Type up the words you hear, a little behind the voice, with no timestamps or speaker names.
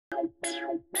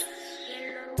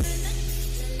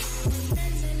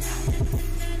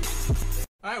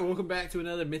Alright, welcome back to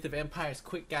another Myth of Empires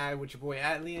quick guide with your boy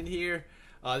Atlian here.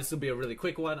 This will be a really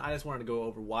quick one. I just wanted to go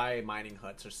over why mining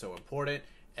huts are so important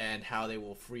and how they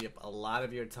will free up a lot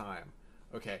of your time.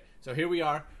 Okay, so here we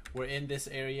are. We're in this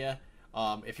area.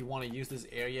 If you want to use this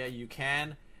area, you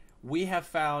can. We have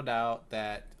found out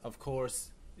that, of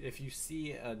course, if you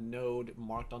see a node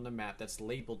marked on the map that's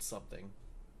labeled something,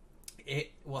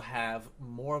 it will have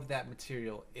more of that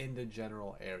material in the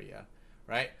general area,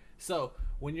 right? So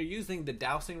when you're using the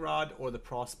dowsing rod or the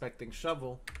prospecting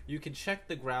shovel, you can check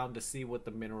the ground to see what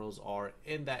the minerals are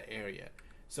in that area.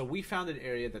 So we found an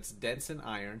area that's dense in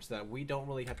iron so that we don't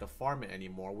really have to farm it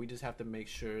anymore. We just have to make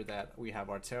sure that we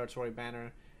have our territory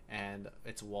banner and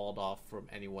it's walled off from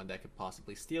anyone that could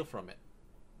possibly steal from it.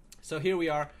 So here we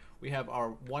are. We have our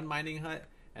one mining hut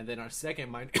and then our second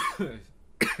mining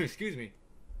excuse me,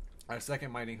 our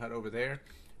second mining hut over there,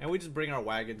 and we just bring our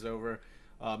wagons over.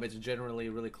 It's generally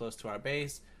really close to our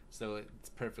base, so it's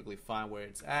perfectly fine where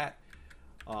it's at.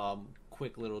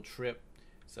 Quick little trip.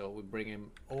 So we bring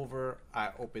him over. I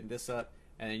open this up,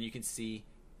 and then you can see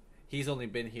he's only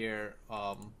been here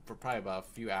for probably about a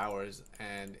few hours,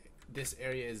 and this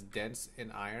area is dense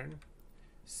in iron.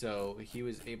 So he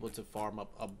was able to farm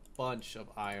up a bunch of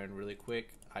iron really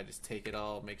quick. I just take it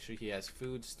all, make sure he has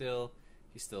food still.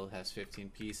 He still has 15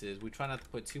 pieces. We try not to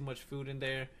put too much food in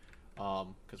there,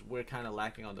 because we're kind of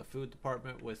lacking on the food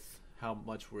department with how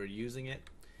much we're using it.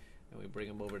 And we bring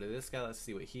him over to this guy. Let's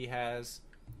see what he has.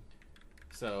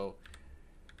 So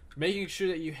making sure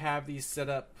that you have these set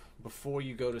up before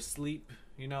you go to sleep.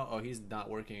 You know, oh, he's not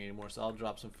working anymore, so I'll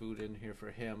drop some food in here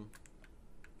for him.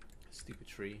 Stupid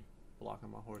tree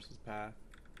blocking my horse's path.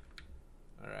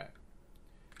 Alright,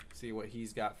 see what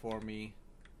he's got for me.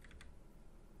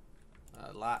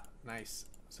 A lot. Nice.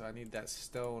 So I need that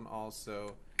stone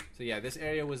also. So yeah, this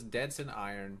area was dense in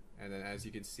iron, and then as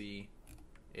you can see,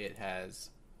 it has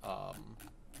the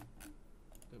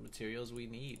materials we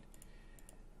need.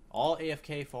 All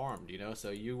AFK farmed, you know, so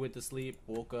you went to sleep,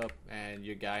 woke up, and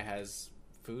your guy has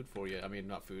food for you. I mean,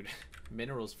 not food,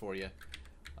 minerals for you.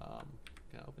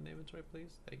 Can I open the inventory,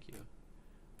 please? Thank you.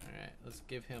 Alright, let's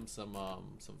give him some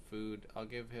food. I'll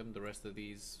give him the rest of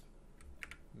these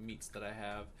meats that I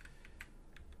have.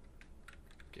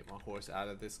 Get my horse out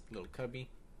of this little cubby.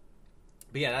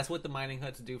 But yeah, that's what the mining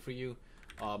huts do for you.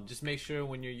 Just make sure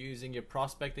when you're using your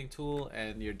prospecting tool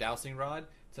and your dowsing rod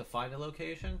to find a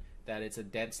location that it's a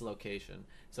dense location.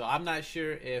 So I'm not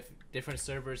sure if different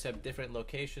servers have different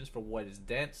locations for what is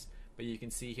dense, but you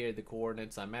can see here the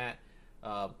coordinates I'm at.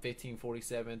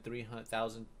 1547,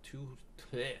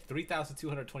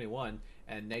 3221,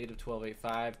 and negative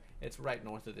 1285. It's right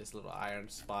north of this little iron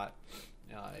spot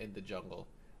in the jungle.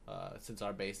 Since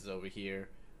our base is over here,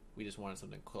 we just wanted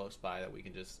something close by that we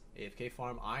can just AFK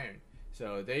farm iron.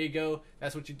 So there you go.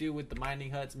 That's what you do with the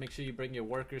mining huts. Make sure you bring your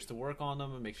workers to work on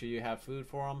them and make sure you have food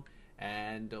for them,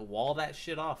 and wall that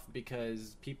shit off,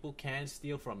 because people can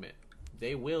steal from it.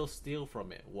 They will steal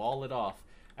from it. Wall it off.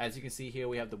 As you can see here,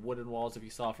 we have the wooden walls. If you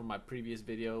saw from my previous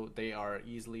video, they are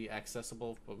easily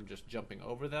accessible from just jumping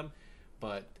over them.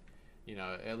 But you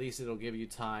know, at least it'll give you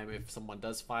time. If someone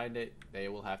does find it, they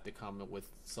will have to come with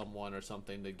someone or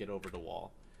something to get over the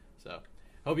wall. So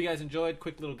hope you guys enjoyed.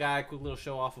 Quick little guide, quick little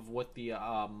show off of what the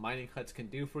mining huts can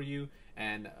do for you,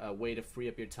 and a way to free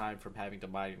up your time from having to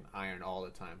mine iron all the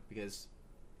time, because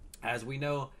as we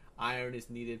know, iron is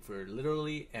needed for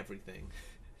literally everything.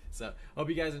 So hope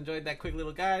you guys enjoyed that quick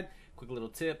little guide, quick little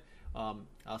tip. I'll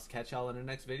catch y'all in the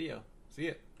next video. See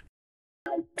ya.